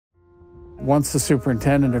Once the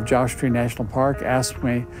superintendent of Joshua Tree National Park asked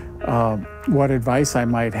me what advice I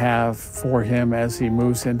might have for him as he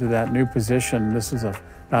moves into that new position. This was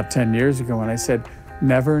about 10 years ago, and I said,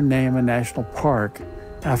 never name a national park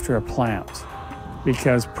after a plant,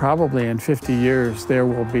 because probably in 50 years there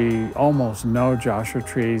will be almost no Joshua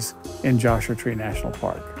trees in Joshua Tree National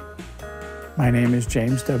Park. My name is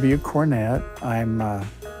James W. Cornett. I'm a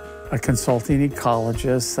consulting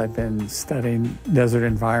ecologist. I've been studying desert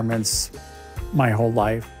environments my whole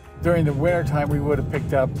life. During the wintertime, we would have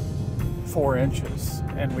picked up 4 inches,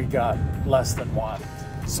 and we got less than 1.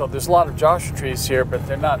 So there's a lot of Joshua trees here, but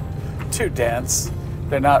they're not too dense.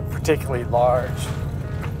 They're not particularly large,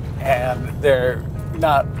 and they're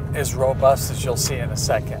not as robust as you'll see in a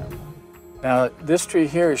second. Now, this tree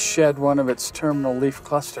here has shed one of its terminal leaf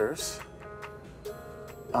clusters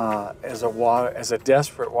as a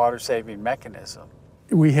desperate water-saving mechanism.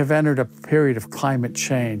 We have entered a period of climate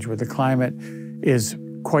change where the climate is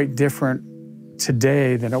quite different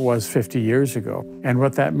today than it was 50 years ago. And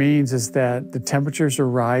what that means is that the temperatures are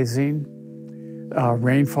rising,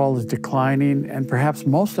 rainfall is declining, and perhaps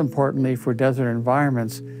most importantly for desert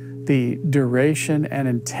environments, the duration and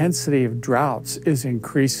intensity of droughts is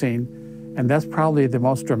increasing, and that's probably the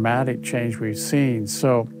most dramatic change we've seen.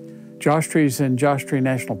 So Joshua trees in Joshua Tree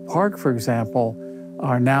National Park, for example,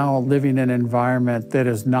 are now living in an environment that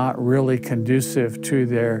is not really conducive to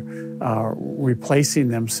their replacing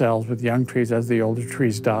themselves with young trees as the older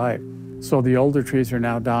trees die. So the older trees are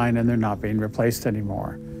now dying and they're not being replaced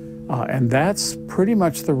anymore. And that's pretty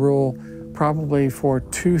much the rule probably for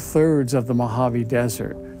 2/3 of the Mojave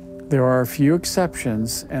Desert. There are a few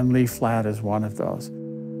exceptions, and leaf flat is one of those.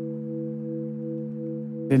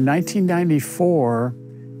 In 1994,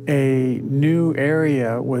 a new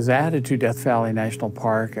area was added to Death Valley National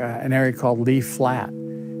Park, an area called Leaf Flat.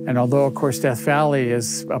 And although, of course, Death Valley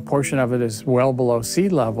is, a portion of it is well below sea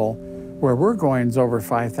level, where we're going is over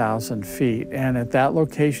 5,000 feet. And at that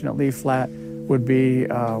location at Leaf Flat would be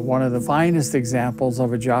one of the finest examples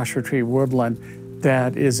of a Joshua tree woodland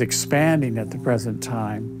that is expanding at the present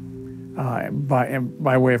time.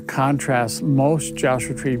 By way of contrast, most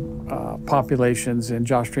Joshua tree populations in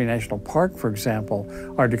Joshua Tree National Park, for example,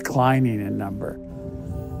 are declining in number.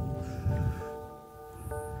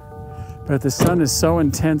 But the sun is so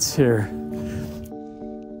intense here.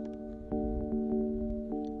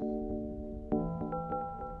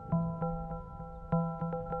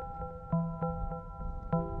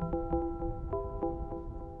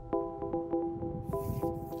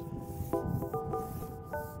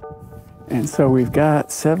 And so we've got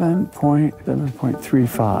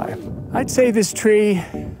 7.35. I'd say this tree,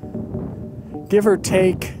 give or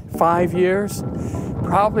take 5 years,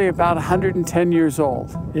 probably about 110 years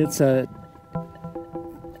old. It's a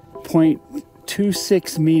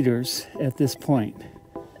 0.26 meters at this point.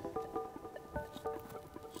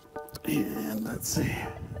 And let's see,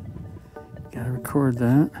 gotta record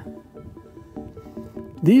that.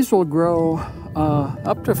 These will grow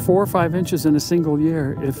up to 4 or 5 inches in a single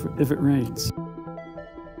year if it rains.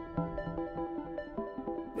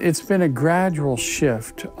 It's been a gradual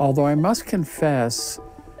shift, although I must confess,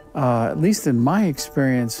 at least in my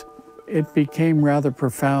experience, it became rather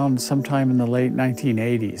profound sometime in the late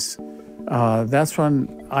 1980s. That's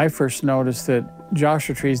when I first noticed that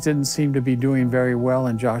Joshua trees didn't seem to be doing very well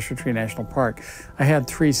in Joshua Tree National Park. I had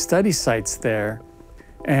 3 study sites there,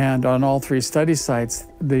 and on all 3 study sites,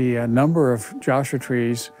 the number of Joshua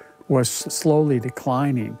trees was slowly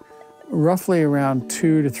declining, roughly around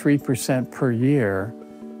 2 to 3% per year,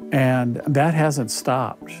 and that hasn't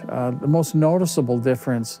stopped. The most noticeable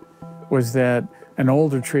difference was that an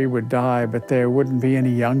older tree would die, but there wouldn't be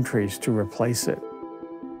any young trees to replace it.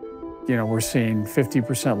 You know, we're seeing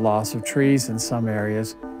 50% loss of trees in some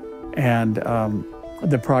areas, and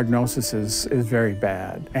the prognosis is very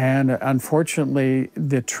bad. And unfortunately,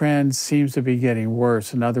 the trend seems to be getting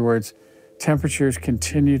worse. In other words, temperatures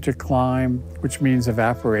continue to climb, which means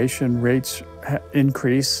evaporation rates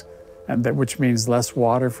increase, and which means less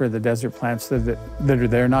water for the desert plants that are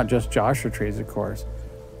there, not just Joshua trees, of course.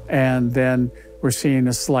 And then we're seeing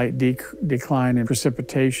a slight decline in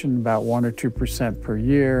precipitation, about 1 or 2% per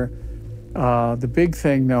year. The big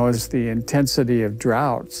thing, though, is the intensity of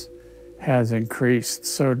droughts has increased.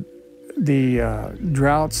 So the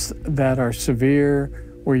droughts that are severe,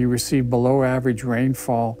 where you receive below average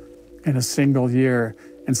rainfall in a single year,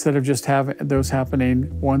 instead of just having those happening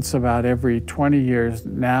once about every 20 years,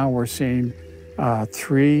 now we're seeing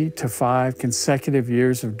 3 to 5 consecutive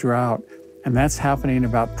years of drought. And that's happening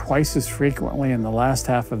about twice as frequently in the last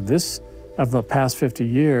half of the past 50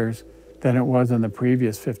 years than it was in the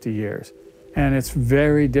previous 50 years. And it's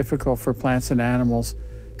very difficult for plants and animals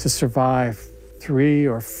to survive 3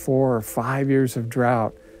 or 4 or 5 years of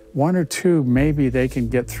drought. 1 or 2, maybe they can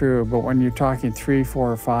get through, but when you're talking 3,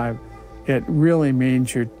 4, or 5, it really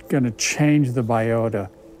means you're going to change the biota,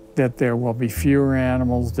 that there will be fewer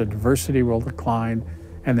animals, the diversity will decline,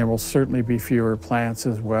 and there will certainly be fewer plants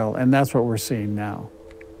as well. And that's what we're seeing now.